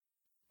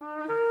For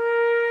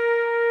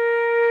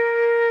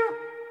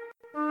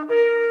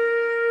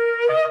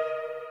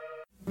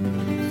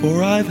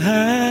I've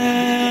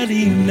had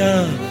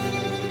enough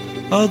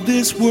of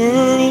this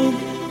world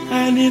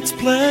and its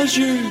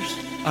pleasures.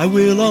 I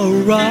will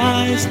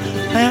arise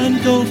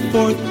and go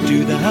forth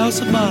to the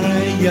house of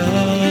my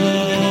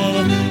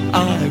God.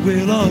 I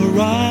will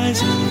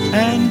arise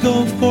and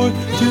go forth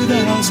to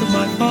the house of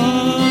my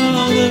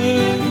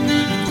Father.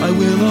 I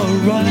will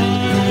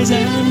arise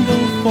and go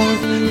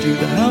forth to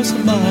the house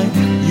of my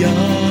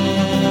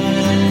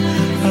God.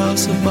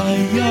 House of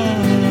my God.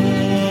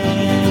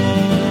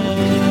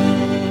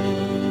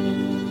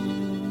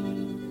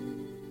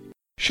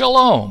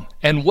 Shalom,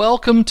 and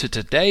welcome to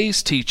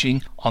today's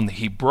teaching on the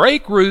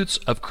Hebraic roots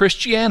of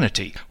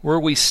Christianity, where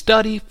we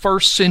study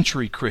first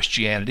century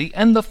Christianity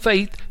and the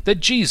faith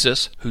that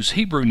Jesus, whose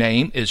Hebrew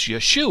name is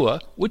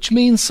Yeshua, which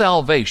means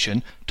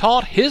salvation,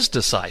 taught his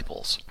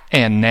disciples.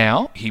 And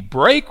now,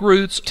 Hebraic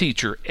roots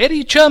teacher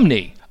Eddie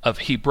Chumney of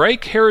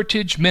Hebraic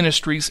Heritage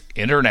Ministries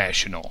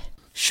International.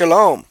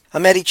 Shalom.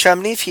 I'm Eddie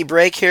Chumney of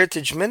Hebraic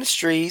Heritage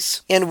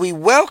Ministries, and we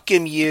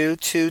welcome you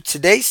to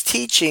today's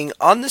teaching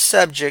on the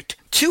subject,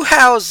 Two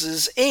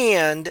Houses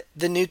and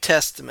the New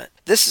Testament.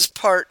 This is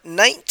part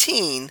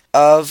 19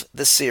 of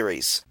the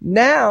series.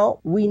 Now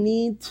we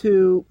need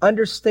to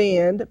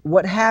understand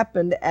what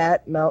happened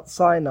at Mount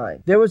Sinai.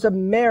 There was a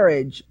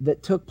marriage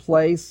that took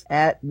place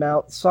at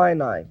Mount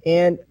Sinai,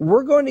 and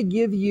we're going to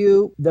give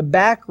you the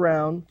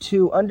background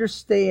to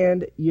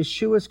understand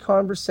Yeshua's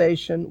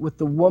conversation with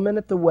the woman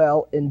at the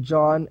well in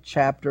John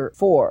chapter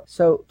 4.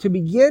 So to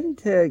begin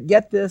to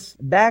get this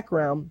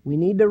background, we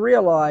need to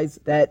realize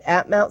that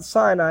at Mount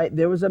Sinai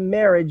there was a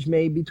marriage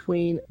made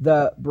between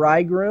the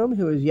bridegroom,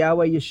 who is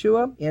Yahweh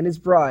Yeshua, and his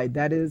bride,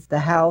 that is the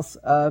house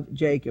of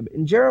Jacob.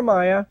 In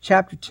Jeremiah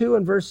chapter 2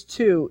 and verse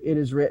 2 it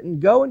is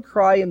written, "Go and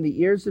cry in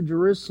the ears of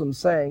Jerusalem,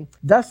 saying,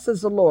 Thus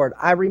says the Lord,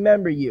 I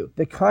remember you,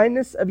 the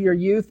kindness of your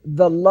youth,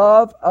 the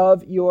love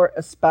of your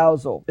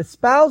espousal."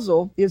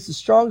 Espousal is the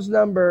Strong's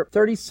number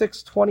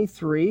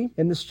 3623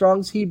 in the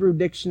Strong's Hebrew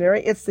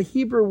Dictionary. It's the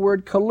Hebrew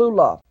word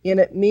kalula, and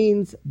it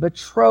means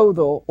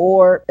betrothal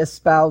or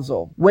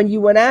espousal. When you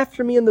went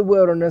after me in the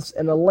wilderness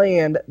in a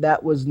land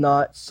that was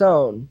not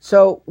sown.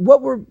 So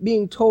what we're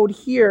being told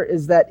here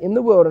is that in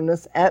the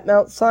wilderness at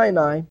Mount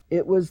Sinai,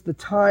 it was the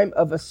time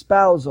of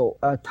espousal,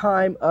 a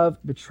time of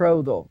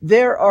betrothal.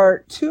 There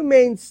are two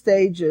main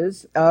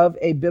stages of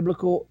a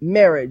biblical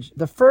marriage.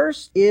 The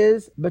first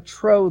is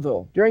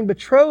betrothal. During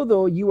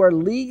betrothal, you are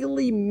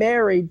legally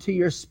married to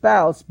your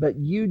spouse, but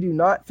you do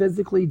not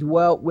physically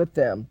dwell with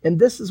them. And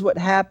this is what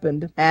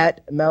happened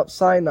at Mount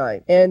Sinai.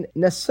 And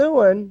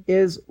Nisuin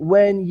is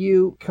when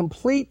you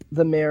complete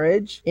the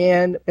marriage,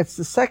 and it's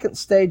the second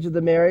stage of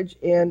the marriage,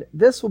 and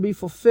this will be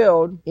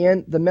fulfilled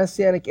in the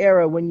Messianic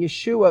era when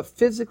Yeshua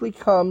physically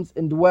comes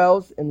and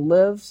dwells and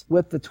lives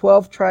with the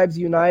 12 tribes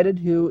united,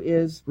 who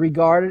is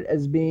regarded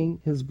as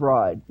being his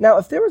bride. Now,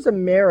 if there was a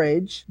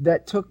marriage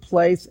that took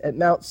place at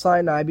Mount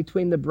Sinai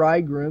between the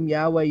bridegroom,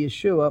 Yahweh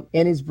Yeshua,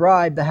 and his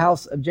bride, the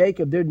house of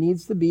Jacob, there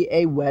needs to be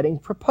a wedding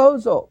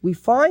proposal. We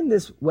find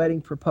this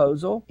wedding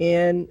proposal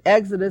in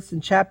Exodus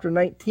in chapter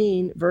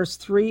 19, verse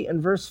 3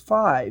 and verse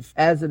 5,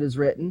 as it is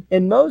written,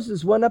 "And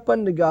Moses went up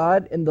unto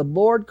God, and the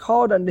Lord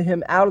called unto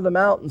him out of the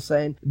mountain,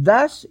 saying,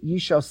 Thus ye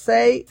shall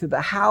say to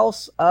the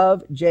house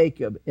of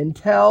Jacob, and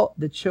tell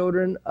the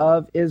children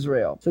of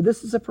Israel." So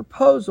this is a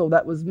proposal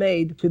that was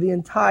made to the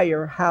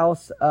entire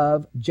house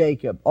of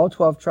Jacob, all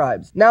 12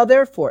 tribes. "Now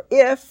therefore,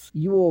 if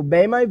you will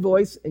obey my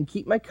voice and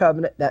keep my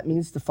covenant," that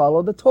means to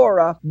follow the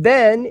Torah,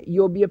 "then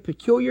you'll be a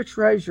peculiar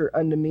treasure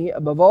unto me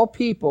above all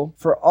people,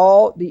 for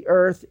all the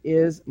earth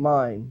is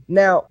mine."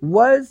 Now,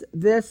 was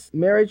this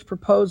marriage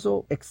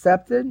proposal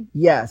accepted?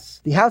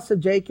 Yes. The house of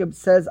Jacob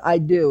says, "I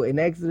do," in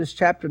Exodus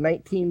chapter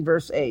 19,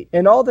 verse 8.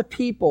 "And all the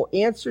people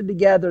answered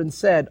together and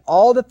said,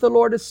 All that the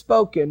Lord has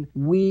spoken,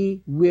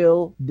 we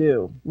will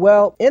do."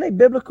 Well, in a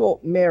biblical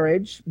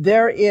marriage,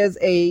 there is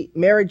a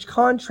marriage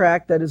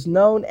contract that is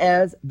known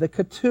as the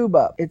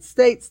ketubah. It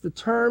states the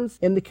terms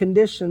and the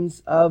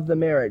conditions of the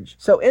marriage.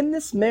 So in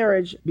this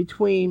marriage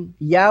between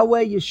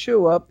Yahweh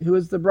Yeshua, who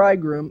is the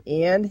bridegroom,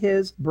 and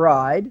his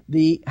bride,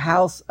 the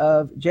house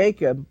of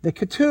Jacob, the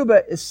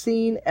ketubah is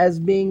seen as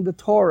being the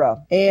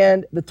Torah.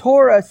 And the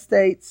Torah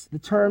states the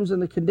terms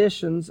and the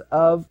conditions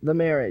of the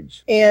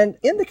marriage. And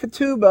in the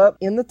ketubah,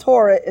 in the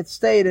Torah, it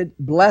stated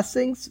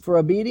blessings for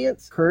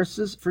obedience,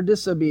 curses for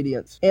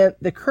disobedience. And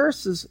the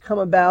curses come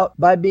about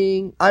by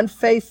being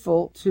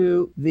unfaithful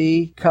to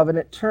the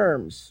covenant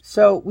terms.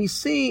 So we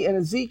see in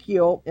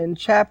Ezekiel in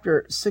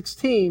chapter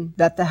 16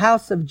 that the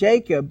house of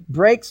Jacob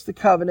breaks the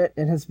covenant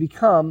and has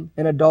become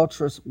an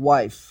adulterous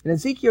wife. In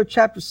Ezekiel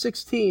chapter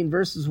 16,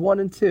 verses 1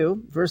 and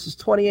 2, verses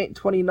 28 and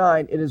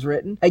 29, it is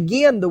written,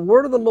 "Again, the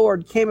word of the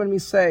Lord came unto me,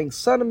 saying,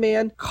 Son of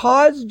man,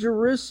 cause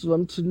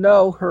Jerusalem to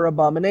know her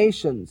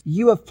abominations.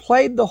 You have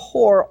played the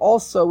whore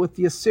also with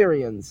the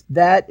Assyrians.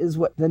 That is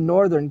what the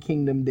northern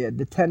kingdom did,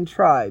 the 10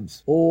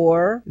 tribes,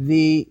 or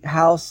the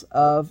house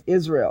of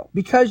Israel.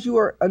 Because you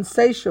are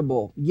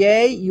insatiable,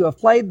 yea, you have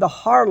played the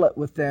harlot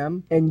with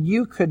them, and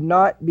you could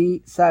not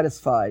be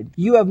satisfied.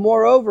 You have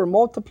moreover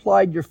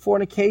multiplied your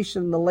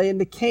fornication in the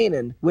land of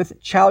Canaan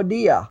with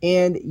Chaldea,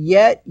 and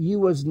yet you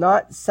was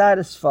not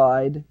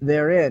satisfied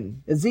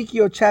therein.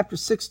 Ezekiel chapter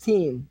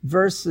 16,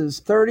 verses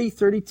 30,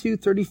 32,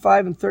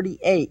 35, and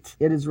 38,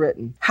 it is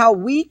written, How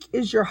weak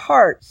is your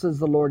heart, says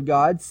the Lord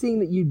God, seeing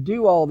that you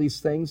do all these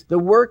things, the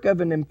work of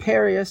an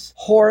imperious,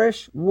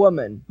 whorish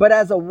woman. But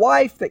as a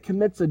wife that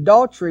commits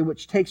adultery,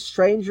 which takes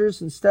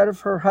strangers instead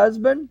of her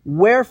husband,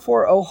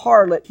 wherefore, O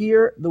harlot,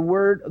 hear the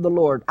word of the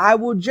Lord. I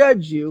will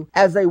judge you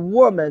as a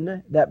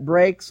woman that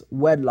breaks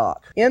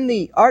wedlock. In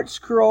the art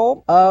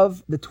scroll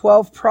of the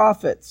 12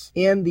 prophets,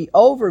 in the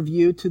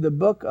overview to the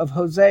book of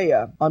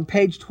Hosea, on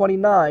page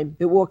 29,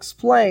 it will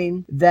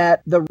explain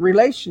that the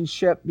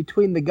relationship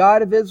between the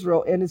God of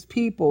Israel and his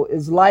people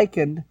is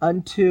likened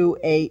unto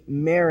a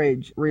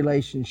marriage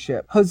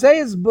relationship.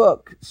 Hosea's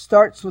book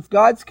starts with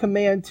God's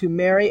command to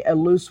marry a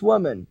loose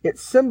woman. It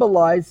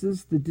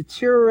symbolizes the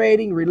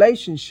deteriorating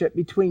relationship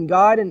between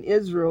God and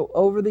Israel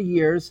over the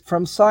years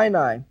from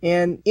Sinai.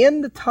 And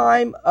in the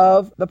time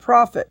of the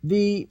prophet,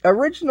 the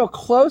original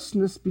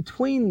closeness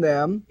between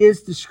them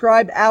is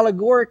described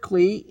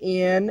allegorically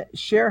in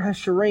Shir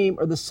HaShirim,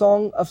 or the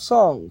Song of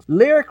Songs.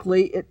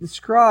 Lyrically, it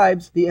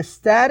describes the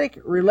ecstatic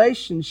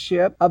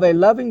relationship of a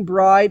loving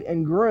bride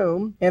and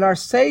groom, and our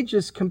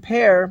sages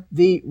compare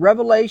the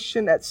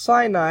revelation at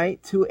Sinai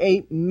to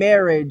a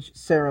marriage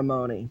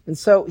ceremony. And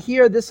so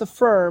here this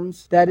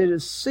affirms that it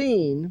is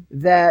seen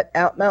that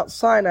at Mount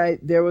Sinai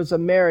there was a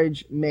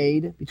marriage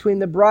made between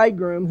the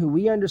bridegroom, who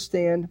we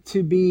understand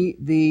to be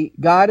the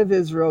God of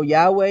Israel,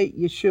 Yahweh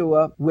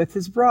Yeshua, with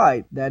his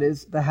bride, that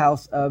is the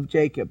house of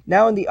Jacob.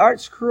 Now in the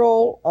art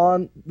scroll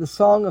on the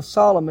Song of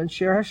Solomon,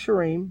 Shir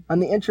HaShirim, on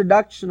the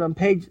introduction on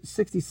page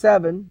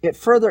 67, it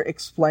further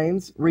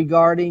explains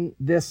regarding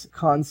this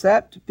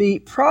concept. The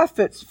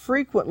prophets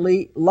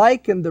frequently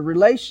liken the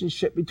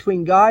relationship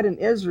between God and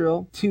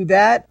Israel to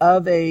that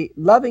of a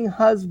loving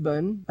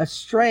husband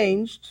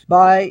estranged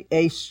by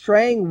a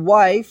straying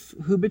wife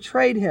who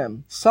betrayed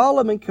him.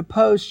 Solomon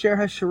composed Shir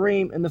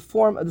HaShirim in the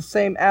form of the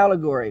same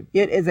allegory.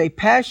 It is a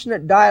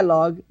passionate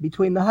dialogue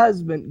between the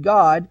husband,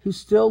 God, who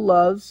still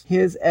loves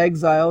his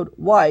exiled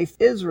wife,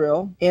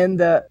 Israel, and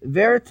the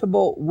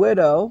veritable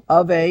widow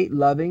of a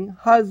loving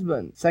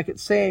husband. 2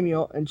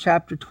 Samuel in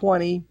chapter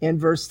 20 and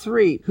verse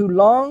 3, who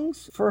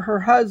longs for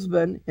her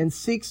husband and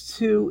seeks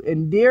to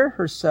endear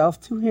herself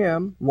to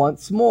him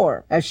once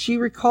more, as she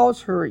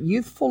recalls her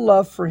youthful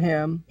love for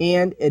him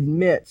and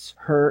admits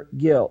her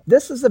guilt.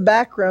 This is the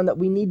background that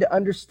we need to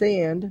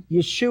understand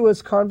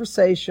Yeshua's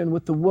conversation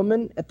with the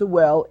woman at the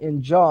well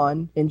in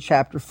John in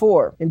chapter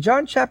 4. In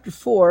John chapter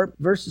 4,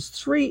 verses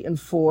 3 and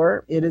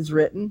 4, it is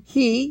written,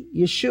 He,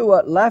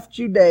 Yeshua, left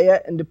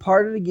Judea and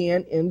departed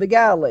again in the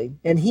Galilee,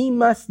 and he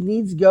must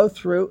needs go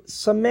through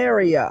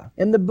Samaria.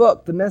 In the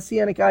book, The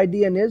Messianic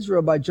Idea in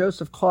Israel by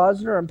Joseph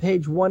Klausner on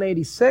page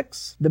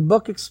 186, the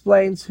book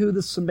explains who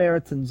the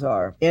Samaritans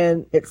are.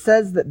 And it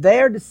says that they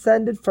are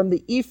descended from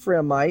the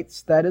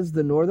Ephraimites, that is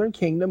the northern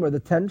kingdom or the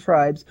 10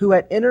 tribes, who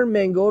had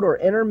intermingled or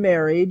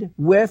intermarried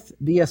with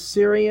the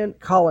Assyrian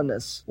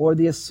colonists or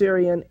the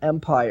Assyrian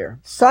Empire.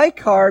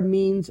 Sychar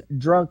means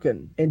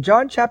drunken. In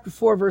John chapter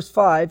 4 verse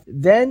 5,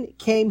 then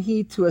came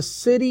he to a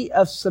city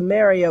of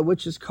Samaria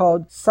which is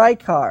called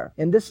Sychar.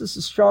 And this is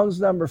the Strong's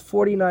number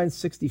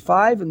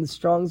 4965 in the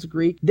Strong's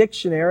Greek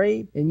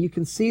dictionary. And you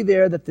can see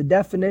there that the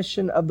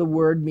definition of the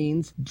word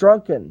means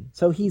drunken.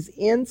 So he's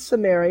in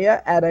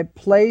Samaria at a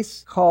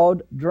place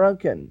called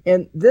Drunken.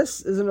 And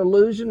this is an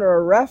allusion or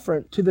a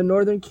reference to the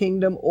northern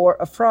kingdom or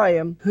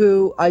Ephraim,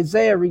 who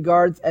Isaiah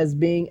regards as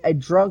being a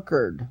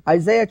drunkard.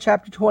 Isaiah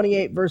chapter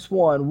 28 verse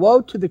 1,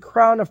 Woe to the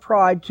crown of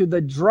pride to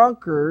the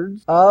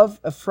drunkards of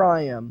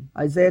Ephraim.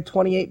 Isaiah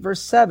 28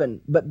 verse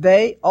 7, But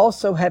they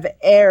also have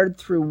erred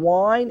through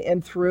wine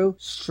and through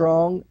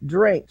strong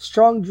drink.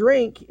 Strong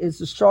drink is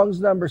the Strong's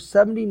number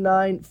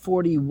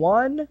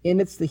 7941,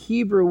 and it's the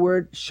Hebrew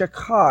word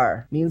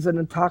shakar, means an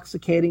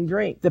intoxicating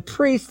drink. The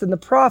priest and the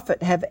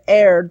prophet have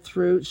erred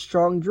through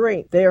strong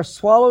drink. They are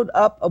swallowed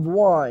up of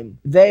wine.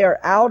 They are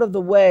out of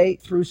the way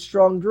through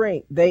strong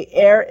drink. They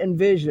err in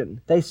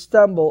vision. They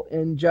stumble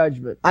in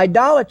judgment.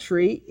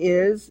 Idolatry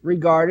is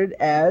regarded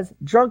as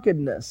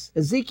drunkenness.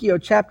 Ezekiel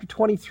chapter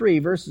 23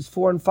 verses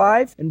 4 and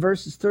 5 and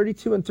verses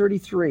 32 and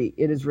 33,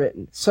 it is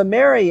written,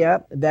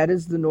 Samaria, that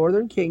is the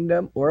northern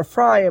kingdom, or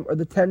Ephraim, or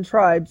the 10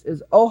 tribes,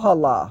 is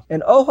Ohalah.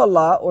 And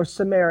Ohalah, or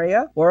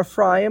Samaria, or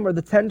Ephraim, or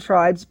the 10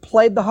 tribes,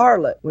 played the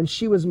harlot when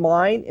she was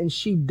mine, and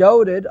she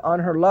doted on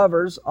her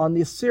lovers, on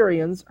the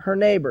Assyrians, her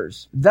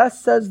neighbors.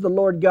 Thus says the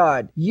Lord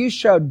God, You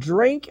shall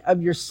drink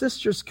of your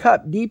sister's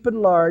cup deep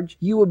and large.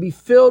 You will be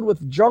filled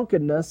with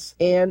drunkenness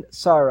and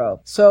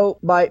sorrow. So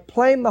by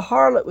playing the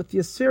harlot with the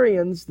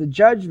Assyrians, the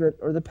judgment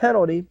or the the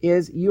penalty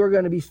is you are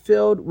going to be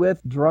filled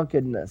with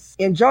drunkenness.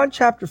 In John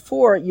chapter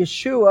 4,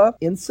 Yeshua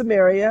in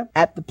Samaria,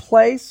 at the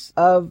place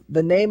of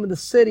the name of the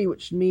city,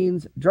 which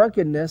means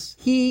drunkenness,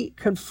 he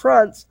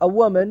confronts a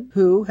woman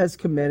who has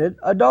committed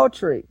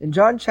adultery. In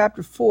John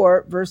chapter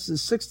 4,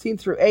 verses 16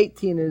 through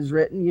 18, it is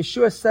written,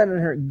 Yeshua said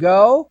unto her,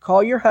 Go,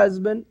 call your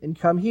husband, and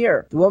come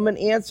here. The woman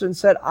answered and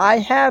said, I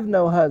have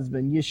no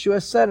husband.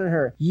 Yeshua said unto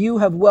her, You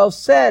have well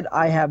said,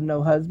 I have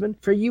no husband,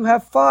 for you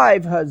have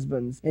 5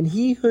 husbands, and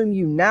he whom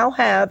you now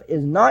have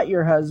is not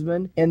your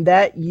husband, and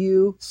that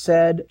you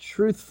said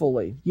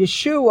truthfully.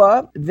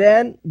 Yeshua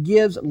then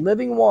gives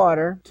living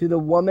water to the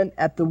woman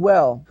at the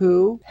well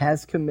who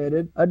has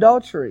committed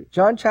adultery.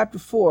 John chapter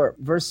 4,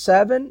 verse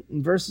 7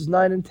 and verses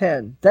 9 and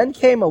 10. Then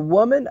came a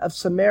woman of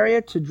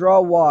Samaria to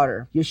draw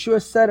water.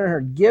 Yeshua said unto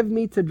her, Give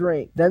me to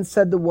drink. Then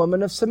said the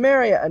woman of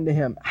Samaria unto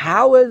him,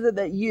 How is it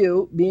that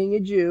you, being a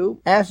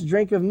Jew, ask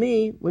drink of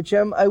me, which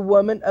am a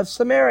woman of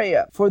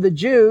Samaria? For the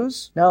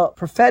Jews, now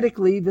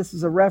prophetically this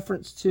is a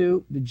reference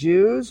to the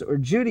Jews or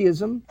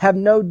Judaism, have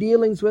no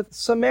dealings with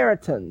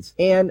Samaritans.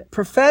 And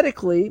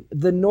prophetically,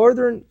 the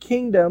northern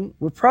kingdom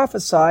were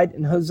prophesied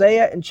in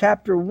Hosea in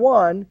chapter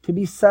 1 to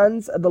be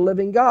sons of the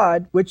living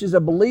God, which is a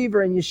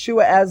believer in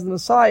Yeshua as the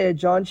Messiah,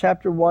 John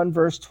chapter 1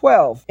 verse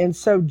 12. And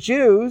so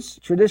Jews,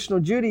 traditional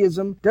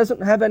Judaism,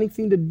 doesn't have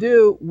anything to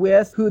do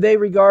with who they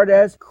regard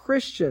as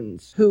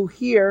Christians, who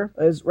here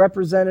is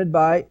represented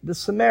by the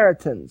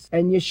Samaritans.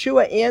 And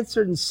Yeshua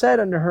answered and said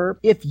unto her,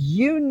 If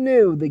you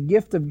knew the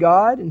gift of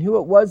God and who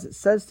it was that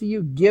says to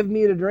you, Give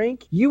me to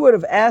drink, you would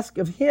have asked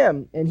of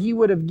him, and he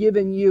would have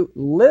given you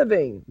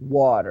living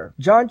water.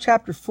 John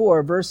chapter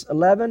 4, verse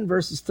 11,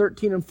 verses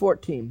 13 and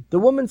 14. The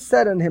woman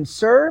said unto him,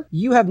 Sir,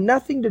 you have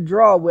nothing to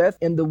draw with,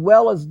 and the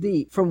well is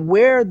deep. From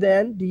where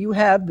then do you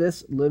have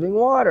this living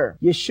water?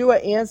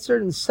 Yeshua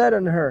answered and said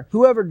unto her,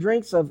 Whoever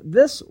drinks of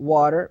this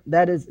water,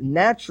 that is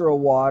natural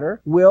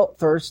water, will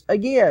thirst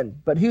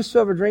again. But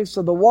whosoever drinks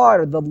of the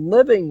water, the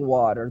living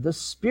water, the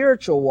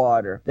spiritual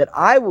water that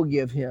I will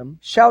give him,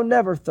 shall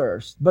never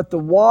thirst. But the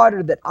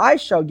water that I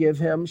shall give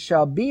him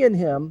shall be in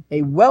him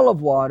a well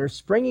of water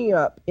springing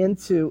up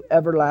into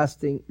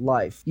everlasting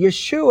life.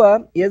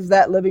 Yeshua is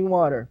that living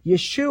water.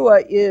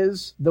 Yeshua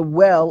is the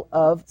well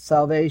of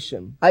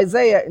salvation.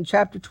 Isaiah in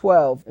chapter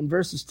 12 in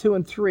verses 2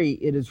 and 3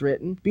 it is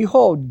written,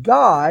 Behold,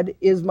 God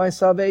is my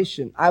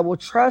salvation. I will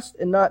trust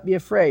and not be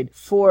afraid.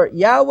 For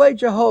Yahweh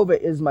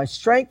Jehovah is my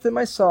strength and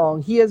my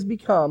song. He has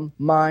become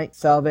my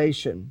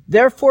salvation.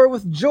 Therefore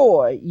with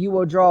joy you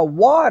will draw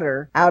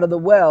water out of the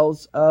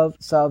wells of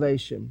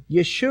salvation.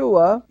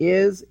 Yeshua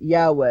is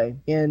Yahweh,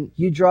 and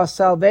you draw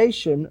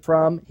salvation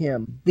from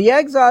him. The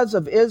exiles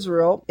of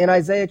Israel in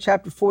Isaiah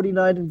chapter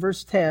 49 and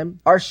verse 10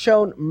 are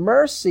shown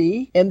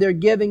mercy in their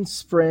giving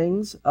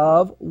springs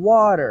of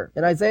water.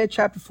 In Isaiah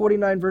chapter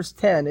 49 verse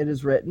 10 it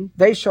is written,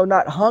 They shall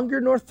not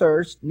hunger nor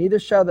thirst, neither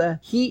shall the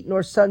heat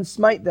nor sun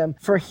smite them,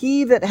 for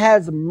he that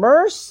has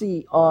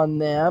mercy on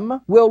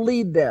them will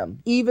lead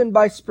them. Even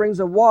by springs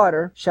of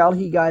water shall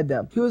he guide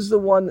them. Who is the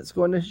one that's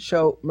going to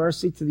show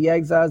mercy to the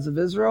exiles of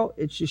Israel?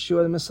 It's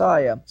Yeshua the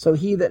Messiah. So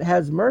he that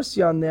has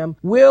mercy on them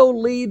will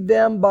lead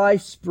them by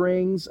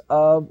springs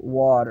of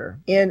water.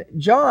 In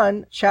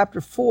John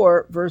chapter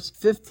 4 verse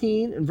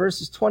 15 and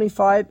verses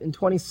 25 and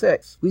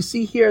 26, we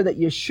see here that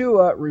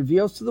Yeshua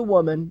reveals to the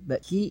woman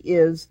that he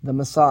is the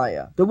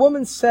Messiah. The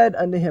woman said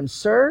unto him,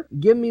 Sir,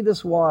 give me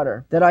this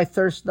water, that I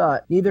thirst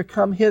not, neither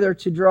come hither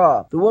to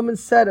draw. The woman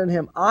said unto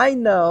him, I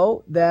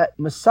know that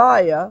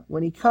Messiah,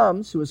 when he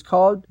comes, who is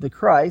called the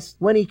Christ,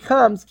 when he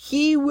comes,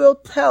 he will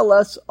tell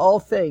us all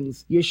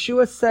things.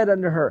 Yeshua said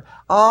unto her,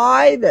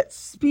 I that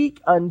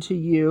speak unto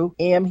you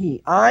am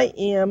he. I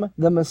am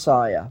the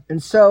Messiah.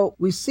 And so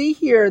we see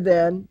here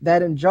then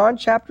that in John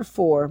chapter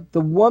 4,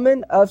 the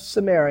woman of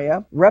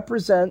Samaria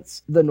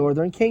represents the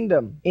northern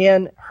kingdom.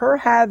 And her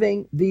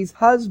having these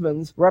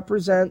husbands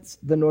represents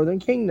the northern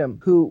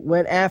kingdom, who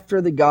went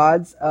after the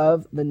gods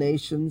of the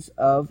nations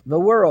of the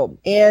world.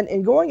 And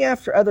in going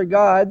after other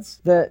gods,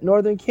 the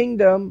northern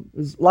kingdom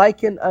is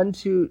likened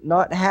unto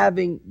not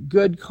having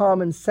good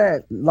common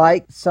sense,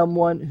 like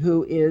someone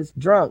who is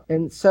drunk.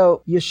 And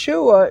so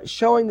Yeshua,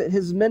 showing that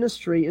his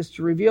ministry is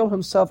to reveal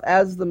himself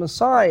as the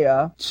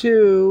Messiah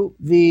to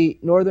the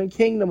northern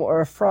kingdom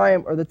or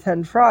Ephraim or the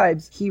 10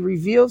 tribes, he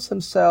reveals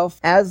himself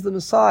as the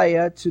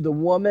Messiah to the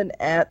woman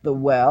at the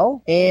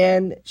well,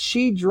 and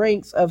she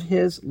drinks of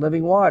his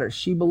living water.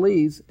 She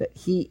believes that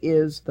he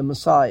is the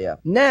Messiah.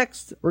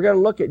 Next, we're going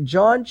to look at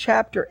John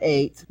chapter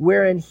 8,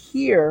 wherein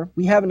here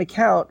we have an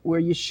account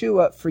where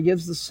Yeshua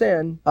forgives the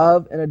sin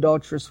of an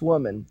adulterous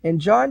woman. In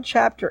John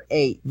chapter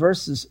 8,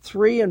 verses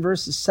 3 and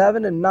verses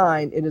 7 and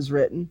 9, it is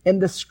written,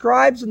 And the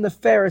scribes and the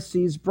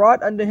Pharisees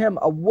brought unto him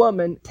a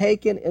woman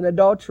taken in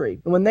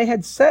adultery, and when they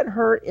had set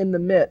her in the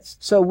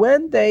midst. So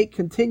when they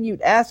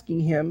continued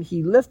asking him,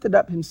 he lifted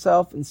up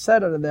himself and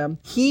said unto them,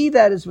 He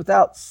that is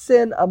without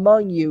sin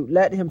among you,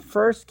 let him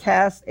first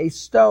cast a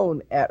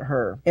stone at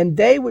her. And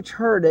they which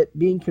heard it,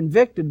 being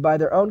convicted by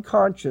their own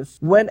conscience,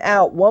 went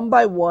out one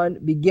by one,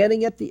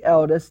 beginning at the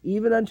eldest,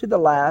 even unto the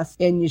last.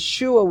 And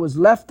Yeshua was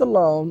left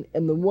alone,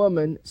 and the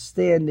woman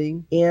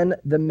standing in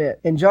the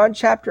midst. In John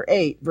chapter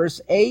 8,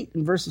 verse 8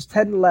 and verses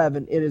 10 and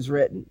 11, it is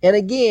written, "And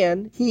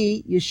again,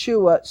 he,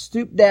 Yeshua,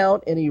 stooped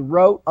down and he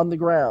wrote on the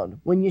ground.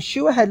 When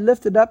Yeshua had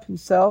lifted up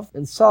himself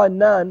and saw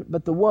none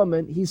but the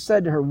woman, he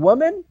said to her,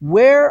 'Woman,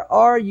 where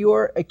are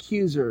your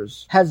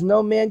accusers? Has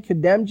no man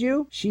condemned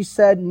you?' She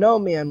said, 'No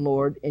man,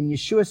 Lord.' And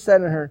Yeshua said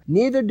to her,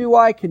 'Neither do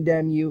I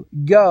condemn you.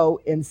 Go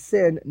and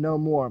sin no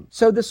more.'"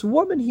 So this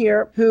woman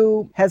here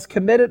who has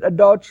committed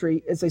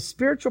adultery is a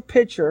spiritual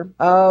picture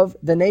of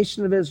the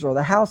nation of Israel,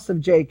 the house of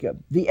Jacob,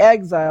 the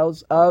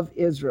exiles of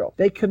Israel.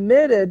 They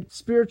committed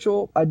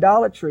spiritual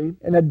idolatry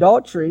and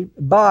adultery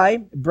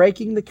by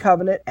breaking the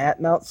covenant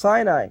at Mount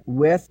Sinai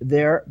with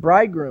their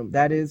bridegroom,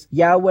 that is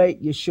Yahweh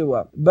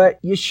Yeshua.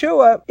 But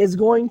Yeshua is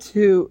going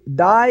to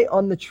die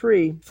on the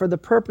tree for the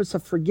purpose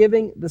of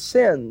forgiving the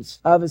sins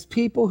of his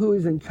people who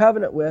he's in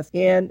covenant with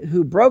and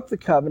who broke the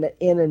covenant,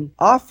 and in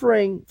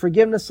offering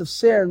forgiveness of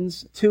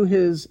sins to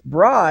his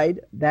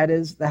bride, that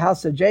is the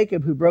house of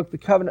Jacob who broke the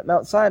covenant at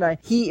Mount Sinai,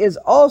 he is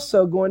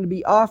also going to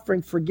be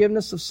offering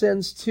forgiveness of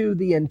sins to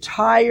the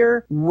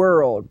entire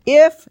world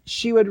if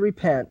she would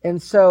repent.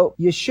 And so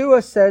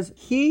Yeshua says,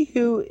 he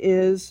who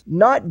is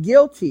not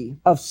guilty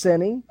of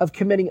sinning, of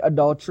committing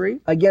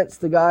adultery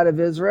against the God of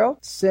Israel,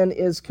 sin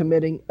is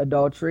committing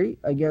adultery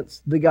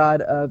against the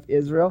God of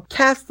Israel,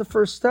 cast the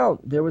first stone.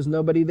 There was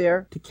nobody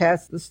there to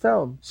cast the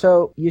stone.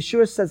 So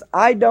Yeshua says,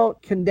 I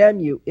don't condemn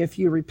you if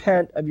you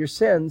repent of your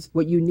sins.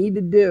 What you need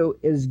to do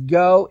is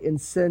go and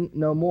sin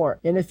no more.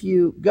 And if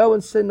you go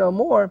and sin no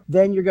more,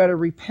 then you're going to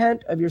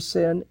repent of your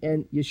sin,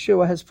 and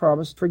Yeshua has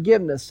promised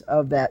forgiveness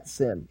of that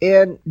sin.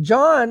 In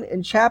John,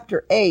 in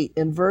chapter 8,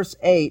 in verse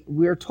 8,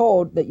 we're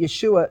told that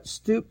Yeshua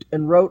stooped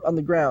and wrote on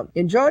the ground.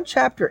 In John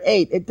chapter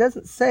 8, it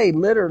doesn't say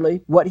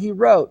literally what he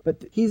wrote,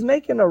 but he's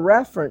making a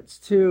reference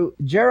to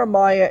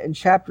Jeremiah in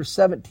chapter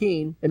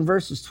 17, in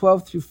verses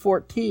 12 through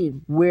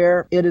 14,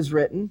 where it is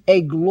written,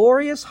 "A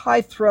glorious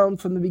high throne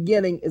from the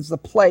beginning is the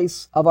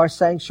place of our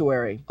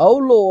sanctuary. O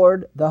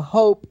Lord, the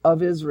hope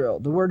of Israel."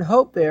 The word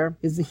hope there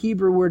is the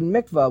Hebrew word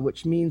mikvah,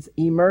 which means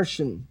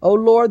immersion. O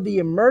Lord, the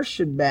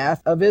immersion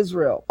bath of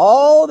Israel.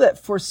 All that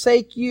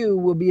forsake you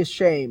will be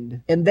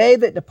ashamed, and they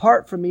that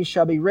depart from me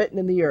shall be written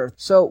in the earth.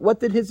 So what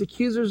did his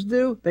accusers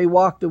do? They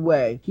walked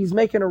away. He's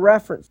making a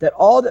reference that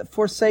all that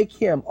forsake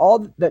him,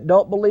 all that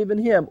don't believe in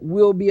him,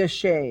 will be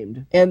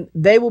ashamed, and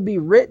they will be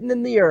written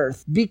in the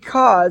earth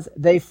because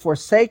they've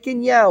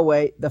forsaken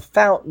Yahweh, the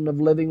fountain of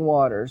living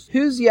waters.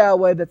 Who's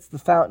Yahweh that's the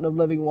fountain of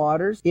living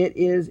waters? It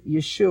is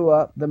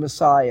Yeshua, the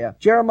Messiah.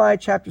 Jeremiah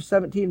chapter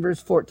 17, verse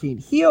 14.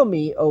 "Heal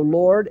me, O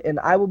Lord, and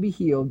I will be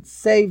healed.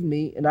 Save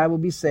me, and I will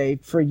be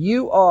saved, for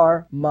you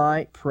are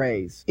my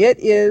praise." It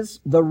is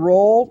the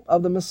role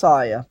of the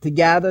Messiah to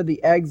gather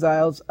the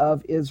exiles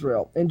of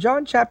Israel. In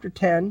John chapter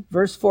 10,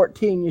 verse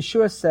 14,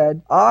 Yeshua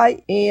said,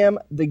 "I am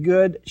the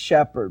good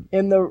shepherd."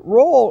 And the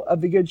role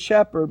of the good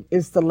shepherd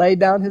is to lay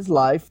down his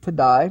life to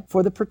die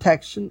for the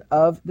protection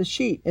of the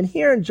sheep. And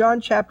here in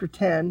John chapter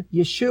 10,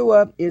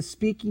 Yeshua is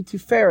speaking to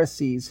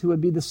Pharisees, who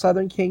would be the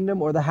southern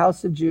kingdom or the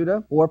house of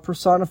Judah, or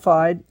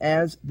personified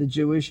as the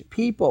Jewish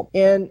people.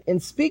 And in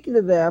speaking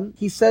to them,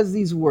 he says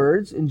these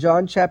words in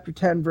John chapter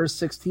 10, verse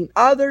 16,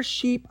 "Other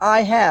sheep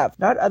I have,"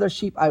 not other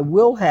sheep I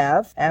will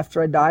have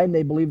after I die and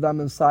they believe that I'm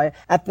the Messiah.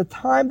 At the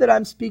time that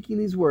I'm speaking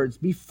these words,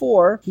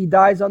 before he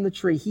dies on the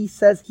tree, he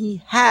says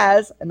he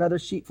has another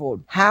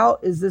sheepfold. How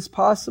is this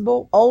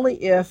possible? Only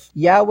if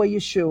Yahweh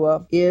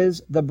Yeshua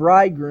is the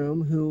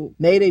bridegroom who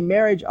made a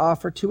marriage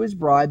offer to his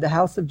bride, the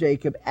house of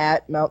Jacob,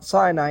 at Mount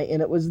Sinai,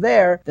 and it was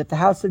there that the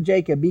house of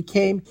Jacob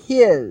became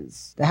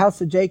his. The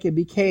house of Jacob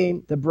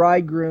became the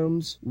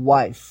bridegroom's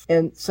wife.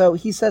 And so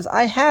he says,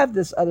 I have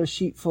this other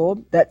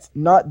sheepfold that's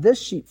not this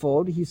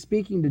sheepfold. He's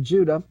speaking to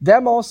Judah.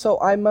 Them also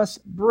I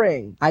must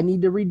bring. I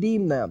need to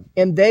redeem them.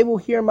 And they will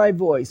hear my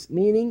voice,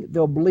 meaning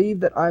they'll believe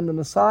that I'm the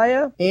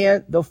Messiah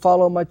and they'll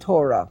follow my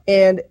Torah.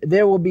 And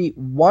there will be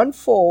one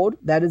fold,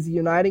 that is the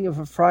uniting of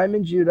Ephraim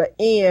and Judah,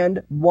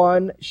 and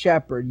one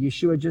shepherd.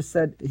 Yeshua just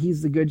said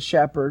he's the good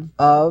shepherd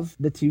of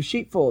the two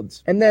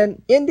sheepfolds. And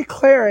then in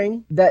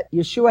declaring that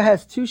Yeshua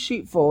has two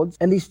sheepfolds,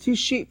 and these two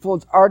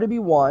sheepfolds are to be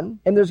one,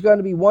 and there's going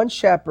to be one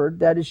shepherd,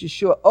 that is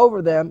Yeshua,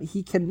 over them,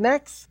 he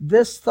connects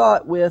this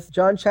thought with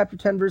John chapter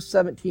 10, verse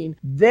 17.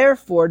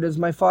 "Therefore does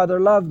my Father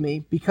love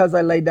me, because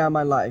I lay down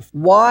my life."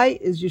 Why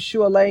is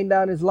Yeshua laying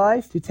down his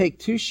life? To take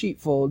two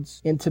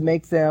sheepfolds and to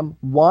make them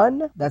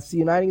one. That's the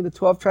uniting of the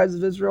 12 tribes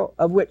of Israel,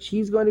 of which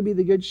he's going to be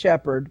the good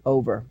shepherd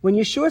over. When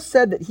Yeshua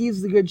said that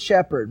he's the good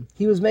shepherd,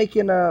 he was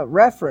making a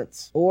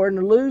reference or an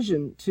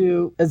allusion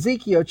to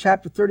Ezekiel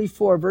chapter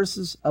 34,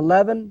 verses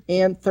 11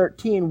 and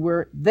 13,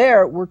 where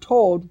there we're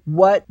told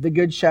what the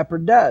good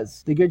shepherd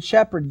does. The good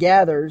shepherd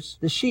gathers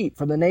the sheep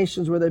from the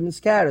nations where they've been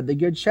scattered. The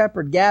good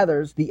shepherd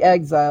gathers the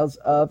exiles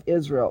of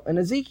Israel. In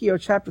Ezekiel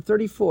chapter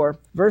 34,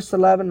 verse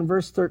 11 and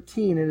verse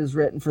 13, it is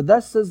written, "For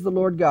thus says the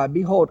Lord God,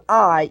 behold,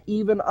 I,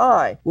 even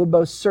I, will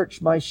both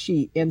search my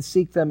sheep and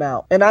seek them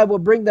out. And I will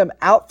bring them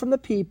out from the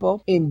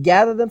people and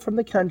gather them from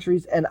the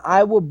countries, and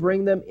I will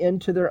bring them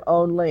into their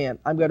own land."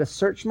 I'm going to must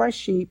search my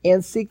sheep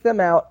and seek them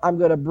out. I'm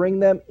going to bring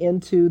them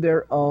into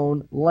their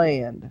own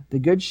land. The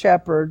good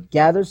shepherd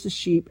gathers the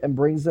sheep and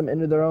brings them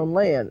into their own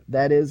land.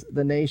 That is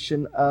the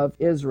nation of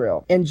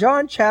Israel. In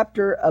John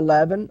chapter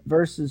 11,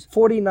 verses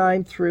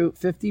 49 through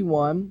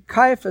 51,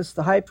 Caiaphas,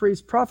 the high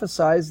priest,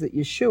 prophesies that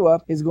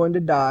Yeshua is going to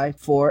die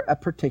for a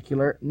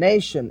particular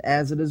nation,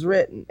 as it is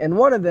written. And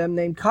one of them,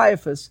 named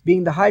Caiaphas,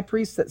 being the high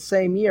priest that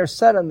same year,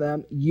 said unto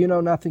them, You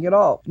know nothing at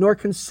all, nor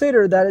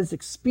consider that it is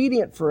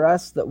expedient for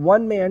us that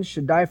one man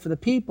should die for the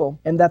people,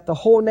 and that the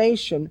whole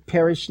nation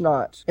perish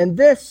not. And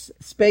this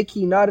spake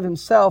he not of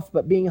himself,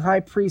 but being high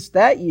priest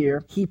that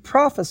year, he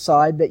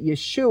prophesied that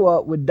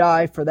Yeshua would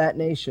die for that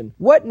nation.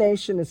 What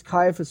nation is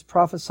Caiaphas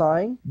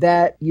prophesying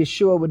that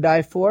Yeshua would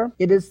die for?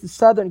 It is the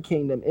southern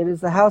kingdom. It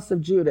is the house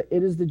of Judah.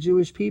 It is the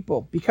Jewish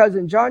people. Because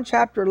in John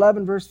chapter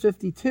 11, verse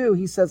 52,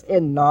 he says,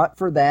 and not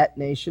for that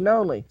nation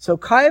only. So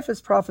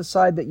Caiaphas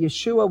prophesied that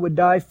Yeshua would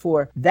die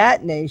for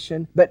that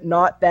nation, but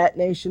not that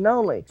nation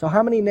only. So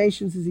how many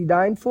nations is he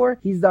dying for?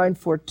 He's dying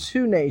for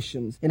two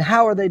nations. And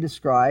how are they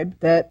described?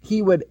 That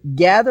he would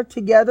gather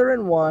together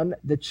in one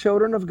the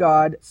children of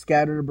God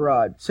scattered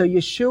abroad. So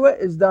Yeshua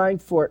is dying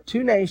for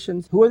two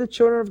nations who are the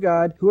children of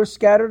God, who are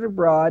scattered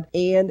abroad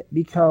and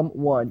become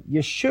one.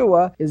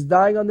 Yeshua is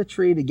dying on the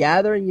tree to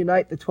gather and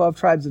unite the 12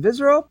 tribes of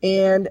Israel,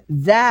 and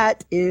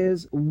that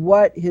is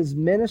what his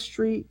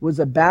ministry was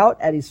about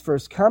at his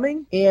first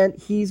coming, and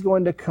he's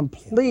going to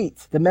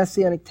complete the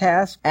messianic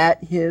task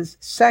at his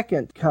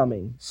second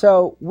coming.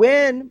 So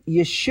when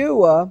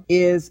Yeshua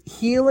is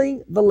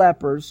healing the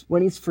lepers,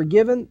 when he's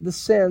forgiven the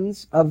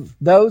sins of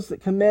those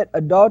that commit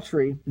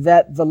adultery,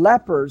 that the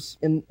lepers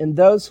and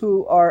those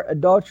who are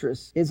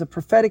adulterous is a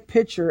prophetic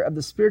picture of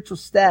the spiritual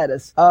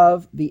status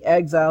of the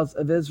exiles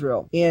of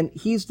Israel. And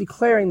he's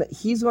declaring that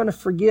he's going to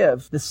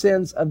forgive the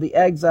sins of the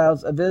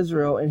exiles of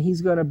Israel, and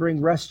he's going to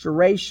bring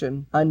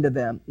restoration unto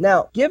them.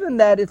 Now, given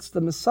that it's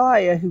the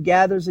Messiah who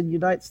gathers and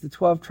unites the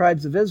 12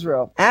 tribes of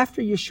Israel,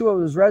 after Yeshua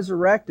was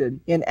resurrected,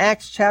 in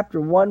Acts chapter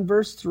 1,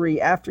 verse 3,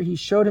 after he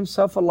showed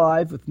himself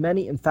alive with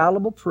many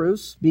infallible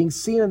proofs, being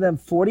seen of them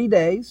 40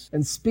 days,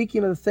 and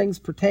speaking of the things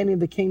pertaining to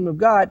the kingdom of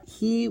God,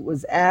 he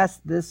was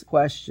asked this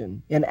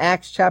question in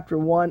Acts chapter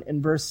 1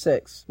 and verse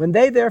 6. When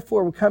they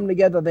therefore were come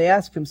together, they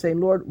asked him, saying,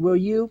 Lord, will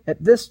you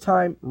at this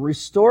time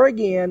restore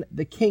again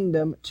the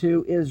kingdom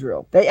to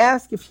Israel? They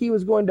asked if he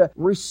was going to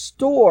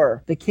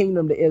restore the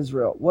kingdom to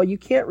Israel. Well, you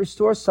can't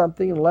restore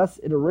something unless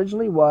it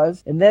originally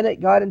was, and then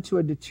it got into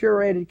a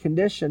deteriorated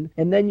condition,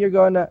 and then you're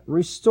going to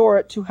restore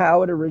it to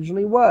how it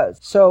originally was.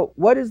 So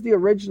what is the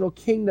original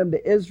kingdom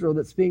to Israel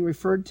that's being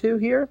referred to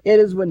here? It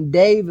is when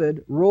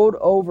David ruled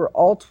over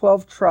all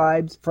 12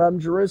 tribes from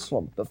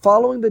Jerusalem. But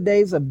following the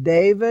days of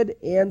David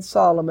and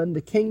Solomon,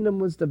 the kingdom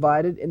was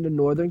divided into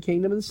northern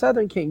kingdom and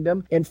southern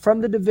kingdom, and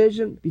from the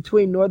division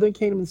between northern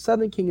kingdom and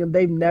southern kingdom,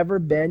 they've never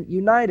been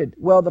united.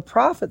 Well, the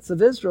prophets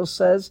of Israel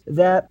says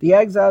that the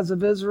exiles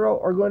of Israel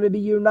are going to be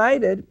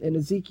united in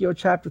Ezekiel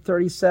chapter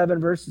 37,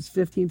 verses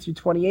 15 through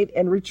 28,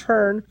 and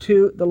return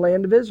to the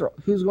land of Israel.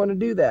 Who's going to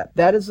do that?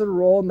 That is the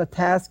role and the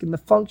task and the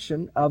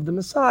function of the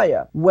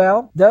Messiah.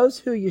 Well, those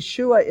who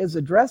Yeshua is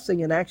addressing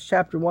in Acts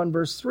chapter 1,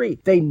 verse 3,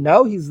 they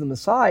know he's the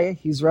Messiah.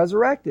 He's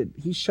resurrected.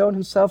 He's shown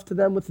himself to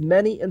them with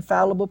many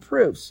infallible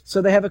proofs.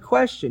 So they have a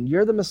question.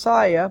 You're the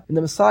Messiah, and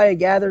the Messiah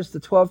gathers the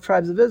 12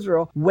 tribes of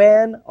Israel.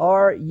 When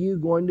are you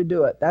going to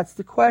do it? That's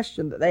the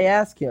question that they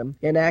ask him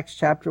in Acts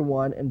chapter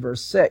 1 and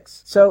verse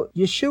 6. So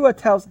Yeshua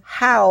tells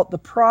how the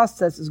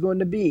process is going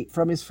to be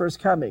from his first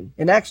coming.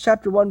 In Acts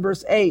chapter 1,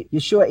 verse 8,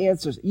 Yeshua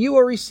answers, You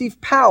will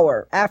receive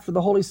power after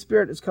the Holy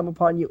Spirit has come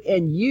upon you,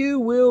 and you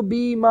will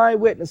be my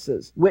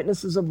witnesses.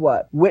 Witnesses of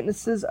what?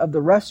 Witnesses of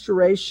the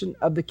restoration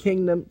of the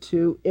kingdom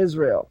to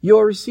Israel. You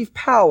will receive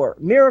power,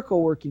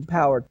 miracle working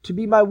power, to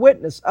be my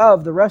witness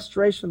of the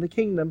restoration of the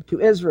kingdom to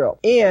Israel.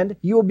 And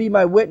you will be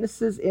my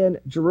witnesses in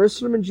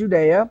Jerusalem and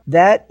Judea.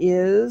 That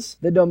is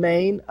the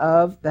domain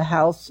of the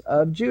house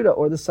of Judah,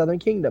 or the southern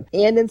kingdom.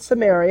 And in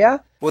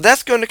Samaria. Well,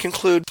 that's going to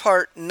conclude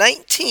part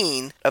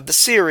 19 of the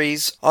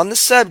series on the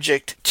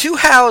subject, Two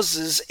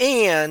Houses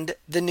and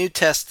the New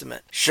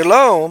Testament.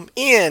 Shalom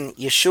in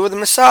Yeshua the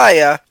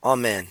Messiah.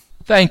 Amen.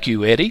 Thank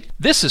you, Eddie.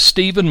 This is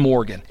Stephen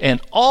Morgan,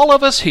 and all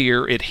of us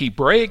here at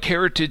Hebraic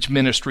Heritage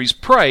Ministries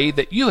pray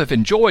that you have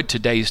enjoyed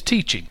today's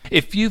teaching.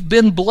 If you've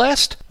been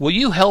blessed, will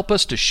you help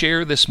us to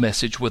share this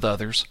message with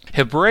others?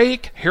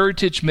 Hebraic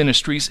Heritage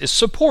Ministries is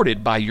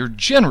supported by your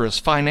generous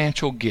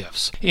financial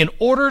gifts. In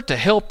order to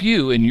help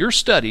you in your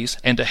studies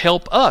and to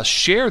help us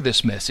share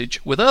this message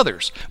with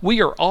others,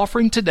 we are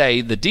offering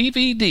today the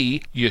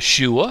DVD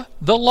Yeshua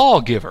the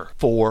Lawgiver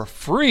for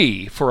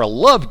free for a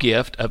love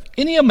gift of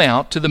any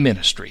amount to the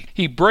ministry.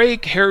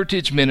 Hebraic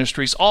Heritage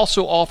Ministries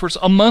also offers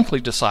a monthly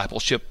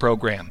discipleship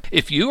program.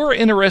 If you are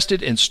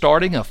interested in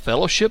starting a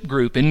fellowship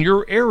group in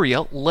your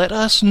area, let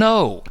us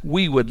know.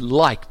 We would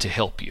like to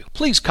help you.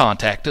 Please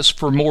contact us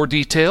for more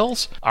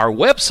details. Our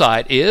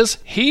website is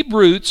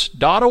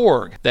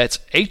Hebroots.org. That's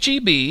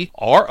Hebroots.org.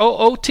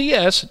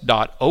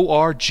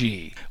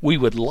 We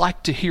would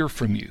like to hear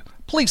from you.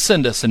 Please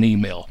send us an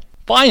email.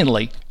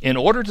 Finally, in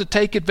order to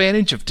take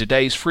advantage of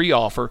today's free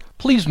offer,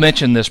 please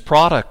mention this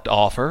product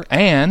offer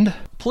and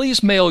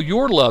please mail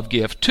your love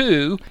gift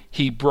to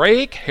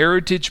Hebraic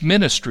Heritage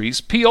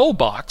Ministries, P.O.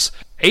 Box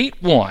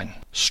 81,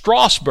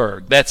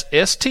 Strasburg, that's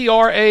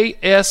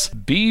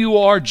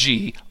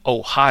Strasburg,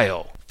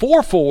 Ohio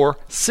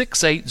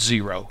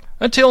 44680.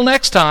 Until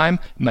next time,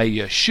 may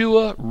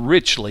Yeshua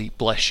richly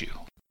bless you.